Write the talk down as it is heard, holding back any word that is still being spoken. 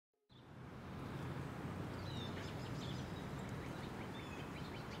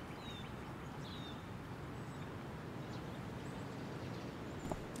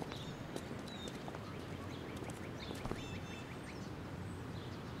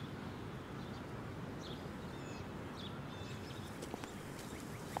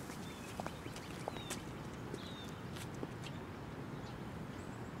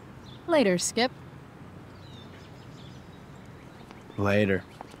Later, Skip. Later.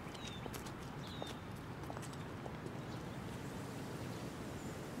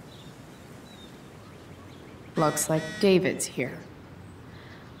 Looks like David's here.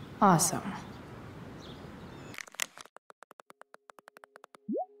 Awesome.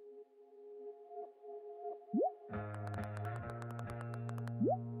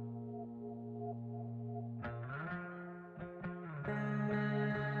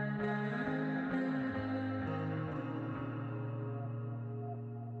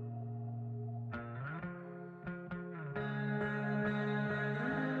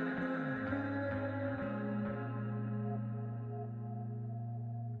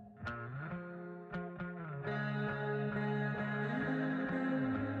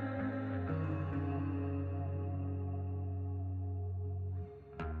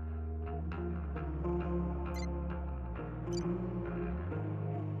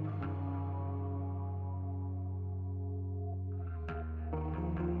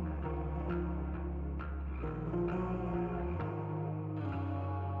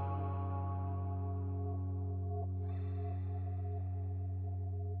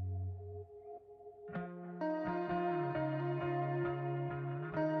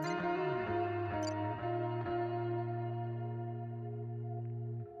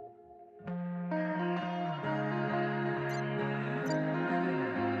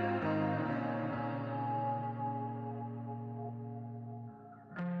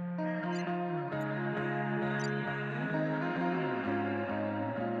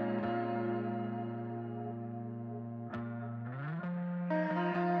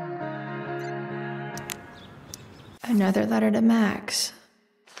 Another letter to Max.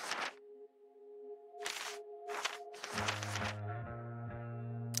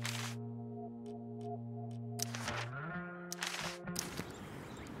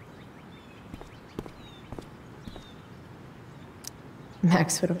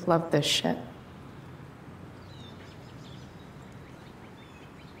 Max would have loved this shit.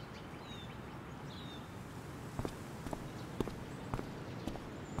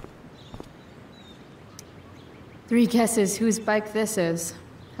 Three guesses whose bike this is,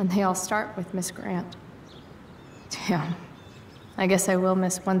 and they all start with Miss Grant. Damn. I guess I will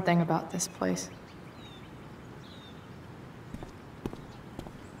miss one thing about this place.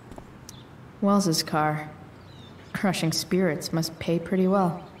 Wells's car. Crushing spirits must pay pretty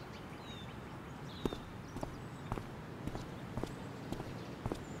well.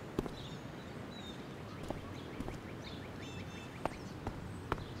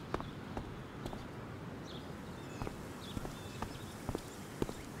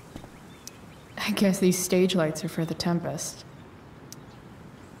 I guess these stage lights are for the Tempest.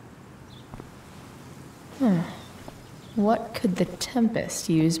 What could the Tempest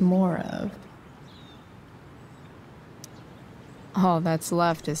use more of? All that's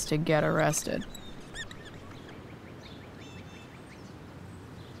left is to get arrested.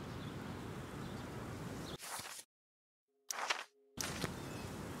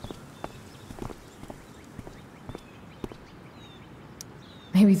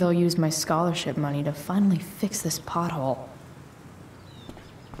 Maybe they'll use my scholarship money to finally fix this pothole.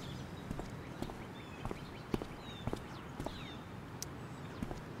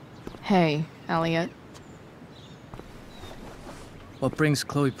 Hey, Elliot. What brings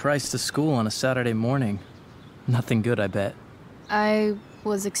Chloe Price to school on a Saturday morning? Nothing good, I bet. I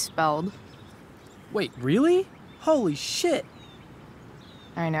was expelled. Wait, really? Holy shit!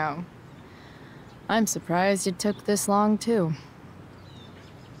 I know. I'm surprised it took this long, too.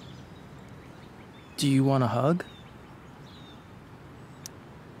 Do you want a hug?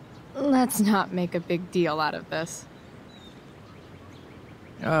 Let's not make a big deal out of this.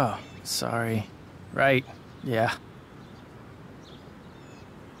 Oh, sorry. Right, yeah.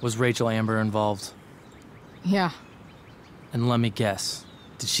 Was Rachel Amber involved? Yeah. And let me guess,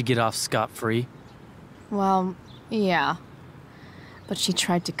 did she get off scot-free? Well, yeah. But she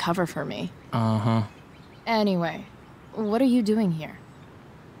tried to cover for me. Uh-huh. Anyway, what are you doing here?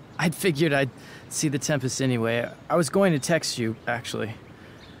 I'd figured I'd see the Tempest anyway. I was going to text you, actually.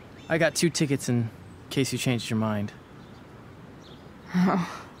 I got 2 tickets in case you changed your mind.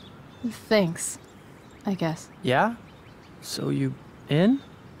 Oh, thanks, I guess. Yeah? So you in?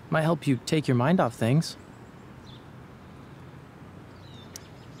 Might help you take your mind off things.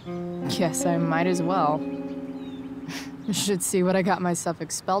 Guess I might as well. Should see what I got myself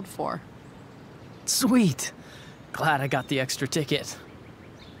expelled for. Sweet. Glad I got the extra ticket.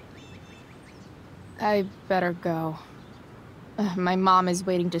 I better go. My mom is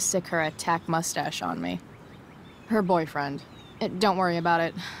waiting to sick her attack mustache on me. Her boyfriend. Don't worry about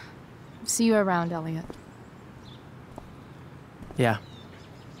it. See you around, Elliot. Yeah.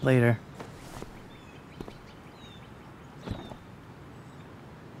 Later.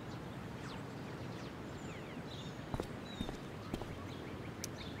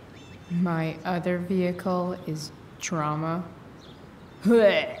 My other vehicle is trauma.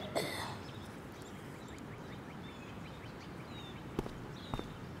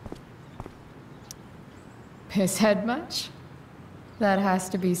 Pisshead much? That has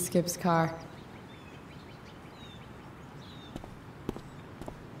to be Skip's car.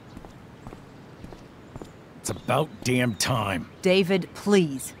 It's about damn time. David,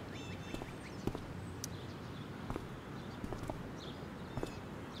 please.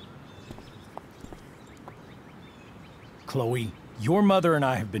 Chloe, your mother and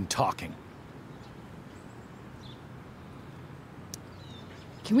I have been talking.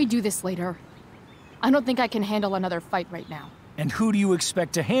 Can we do this later? I don't think I can handle another fight right now. And who do you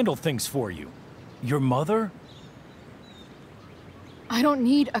expect to handle things for you? Your mother? I don't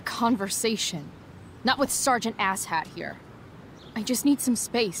need a conversation. Not with Sergeant Asshat here. I just need some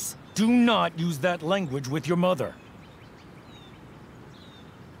space. Do not use that language with your mother.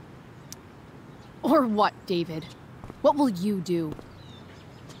 Or what, David? What will you do?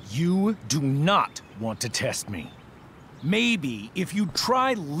 You do not want to test me. Maybe if you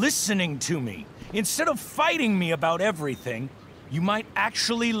try listening to me, instead of fighting me about everything, you might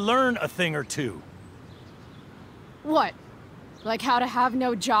actually learn a thing or two. What? Like how to have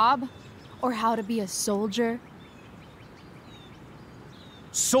no job? Or how to be a soldier?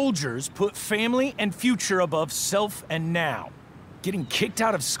 Soldiers put family and future above self and now. Getting kicked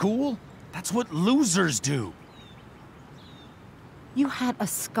out of school? That's what losers do. You had a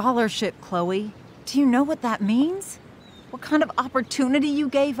scholarship, Chloe. Do you know what that means? What kind of opportunity you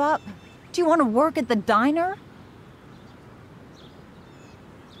gave up? Do you want to work at the diner?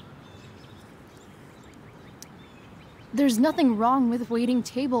 There's nothing wrong with waiting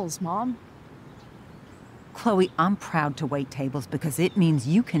tables, Mom. Chloe, I'm proud to wait tables because it means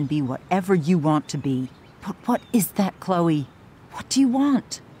you can be whatever you want to be. But what is that, Chloe? What do you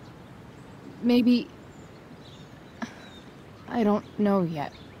want? Maybe... I don't know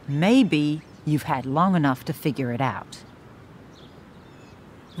yet. Maybe you've had long enough to figure it out.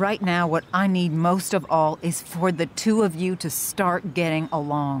 Right now, what I need most of all is for the two of you to start getting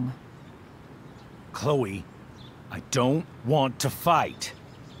along. Chloe, I don't want to fight.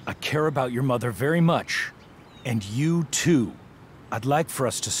 I care about your mother very much. And you too. I'd like for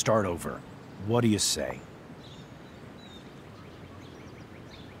us to start over. What do you say?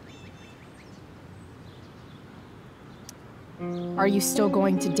 Are you still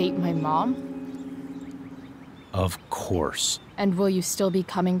going to date my mom? Of course. And will you still be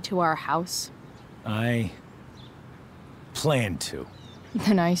coming to our house? I plan to.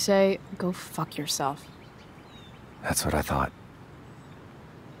 Then I say, go fuck yourself. That's what I thought.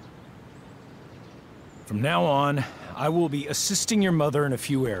 From now on, I will be assisting your mother in a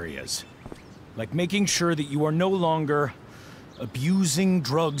few areas. Like making sure that you are no longer abusing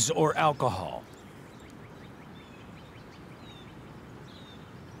drugs or alcohol.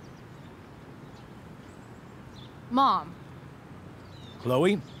 Mom.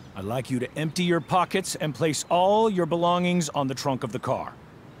 Chloe, I'd like you to empty your pockets and place all your belongings on the trunk of the car.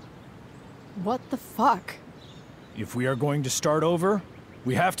 What the fuck? If we are going to start over,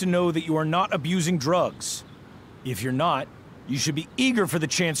 we have to know that you are not abusing drugs. If you're not, you should be eager for the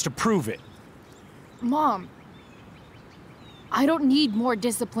chance to prove it. Mom. I don't need more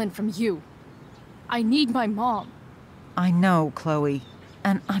discipline from you. I need my mom. I know, Chloe,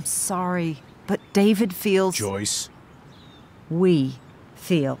 and I'm sorry, but David feels... Joyce. We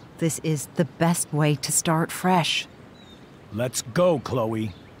feel this is the best way to start fresh. Let's go,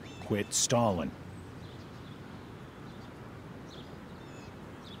 Chloe. Quit stalling.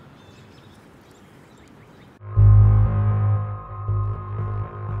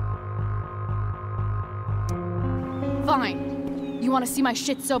 Fine. You want to see my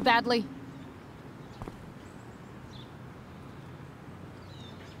shit so badly?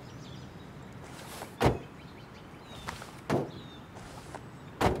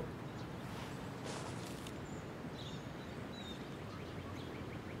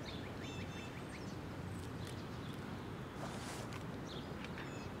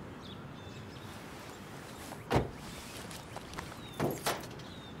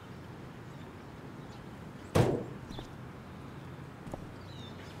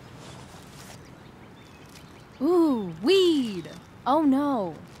 Ooh, weed! Oh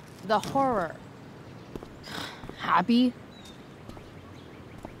no, the horror. Happy?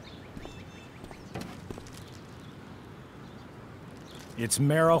 It's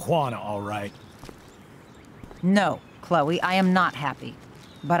marijuana, all right. No, Chloe, I am not happy.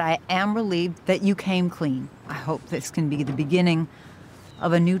 But I am relieved that you came clean. I hope this can be the beginning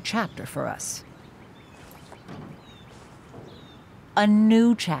of a new chapter for us. A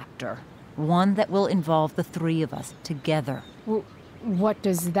new chapter. One that will involve the three of us together. What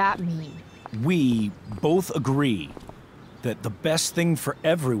does that mean? We both agree that the best thing for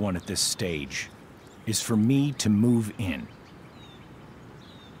everyone at this stage is for me to move in.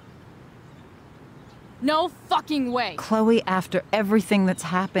 No fucking way! Chloe, after everything that's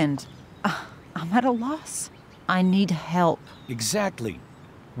happened, I'm at a loss. I need help. Exactly.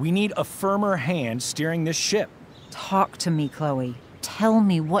 We need a firmer hand steering this ship. Talk to me, Chloe. Tell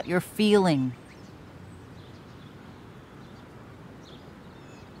me what you're feeling.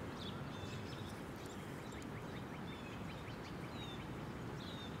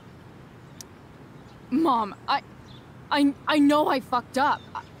 Mom, I know I fucked up.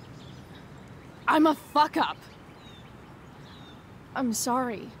 I'm a fuck-up. I'm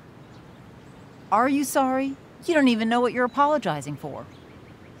sorry. Are you sorry? You don't even know what you're apologizing for.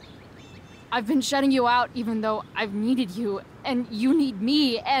 I've been shutting you out even though I've needed you, and you need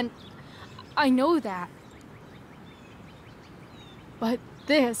me, and I know that. But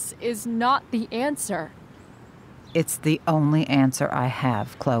this is not the answer. It's the only answer I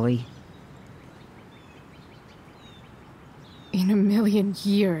have, Chloe. In a million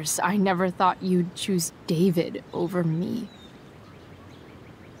years, I never thought you'd choose David over me.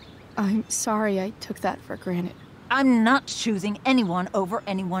 I'm sorry I took that for granted. I'm not choosing anyone over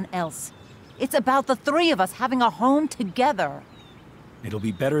anyone else. It's about the three of us having a home together. It'll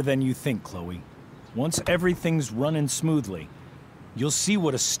be better than you think, Chloe. Once everything's running smoothly, you'll see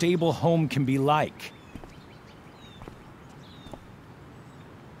what a stable home can be like.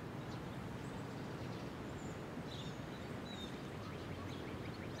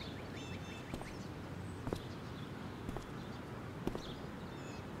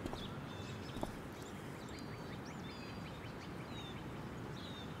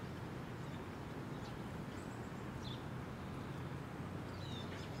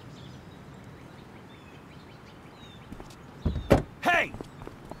 Hey!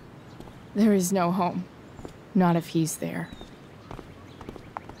 There is no home. Not if he's there.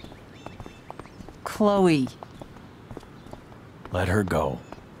 Chloe. Let her go.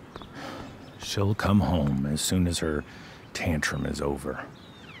 She'll come home as soon as her tantrum is over.